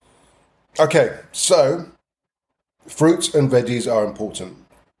Okay, so fruits and veggies are important.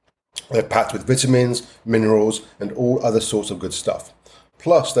 They're packed with vitamins, minerals, and all other sorts of good stuff.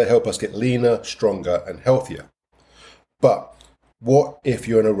 Plus, they help us get leaner, stronger, and healthier. But what if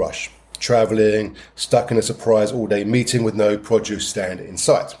you're in a rush, traveling, stuck in a surprise all-day meeting with no produce stand in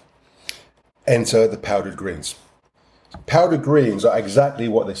sight? Enter the powdered greens. Powdered greens are exactly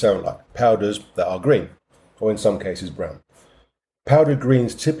what they sound like, powders that are green, or in some cases brown. Powdered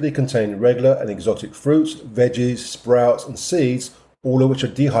greens typically contain regular and exotic fruits, veggies, sprouts, and seeds, all of which are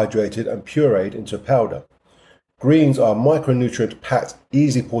dehydrated and pureed into powder. Greens are micronutrient-packed,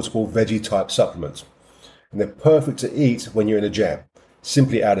 easy portable veggie-type supplements, and they're perfect to eat when you're in a jam.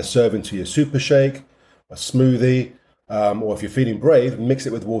 Simply add a serving to your super shake, a smoothie, or if you're feeling brave, mix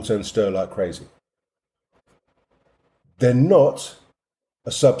it with water and stir like crazy. They're not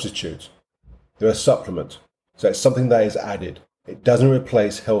a substitute. They're a supplement. So it's something that is added. It doesn't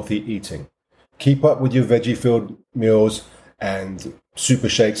replace healthy eating. Keep up with your veggie-filled meals and super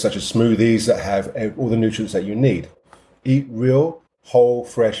shakes such as smoothies that have all the nutrients that you need. Eat real, whole,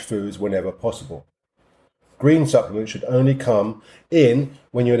 fresh foods whenever possible. Green supplements should only come in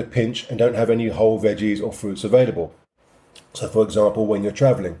when you're in a pinch and don't have any whole veggies or fruits available. So for example, when you're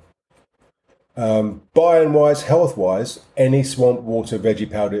traveling. Buy-and-wise, health-wise, any swamp water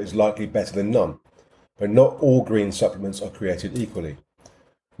veggie powder is likely better than none. But not all green supplements are created equally.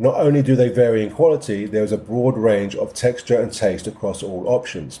 Not only do they vary in quality, there is a broad range of texture and taste across all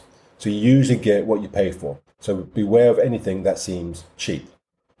options. So you usually get what you pay for. So beware of anything that seems cheap.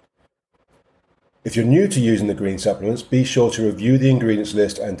 If you're new to using the green supplements, be sure to review the ingredients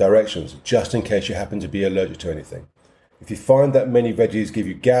list and directions, just in case you happen to be allergic to anything. If you find that many veggies give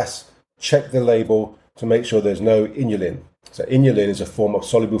you gas, check the label to make sure there's no inulin. So inulin is a form of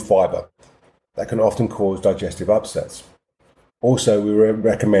soluble fiber that can often cause digestive upsets. Also, we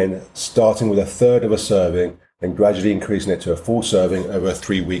recommend starting with a third of a serving and gradually increasing it to a full serving over a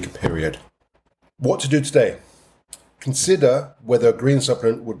 3-week period. What to do today? Consider whether a green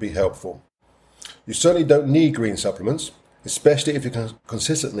supplement would be helpful. You certainly don't need green supplements, especially if you're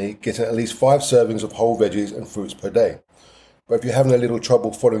consistently getting at least 5 servings of whole veggies and fruits per day. But if you're having a little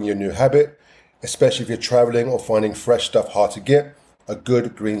trouble following your new habit, especially if you're traveling or finding fresh stuff hard to get, a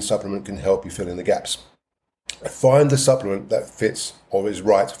good green supplement can help you fill in the gaps. Find the supplement that fits or is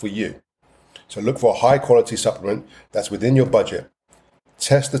right for you. So look for a high quality supplement that's within your budget.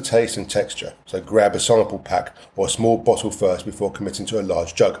 Test the taste and texture. So grab a sample pack or a small bottle first before committing to a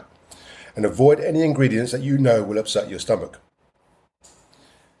large jug. And avoid any ingredients that you know will upset your stomach.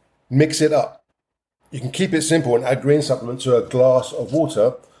 Mix it up. You can keep it simple and add green supplement to a glass of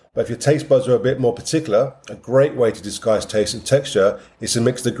water, but if your taste buds are a bit more particular, a great way to disguise taste and texture is to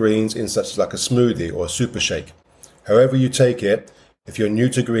mix the greens in such as like a smoothie or a super shake. However you take it, if you're new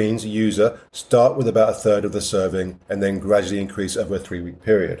to greens user, start with about a third of the serving and then gradually increase over a 3-week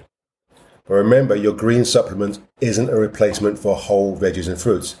period. But remember, your green supplement isn't a replacement for whole veggies and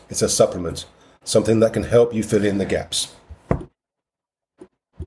fruits. It's a supplement, something that can help you fill in the gaps.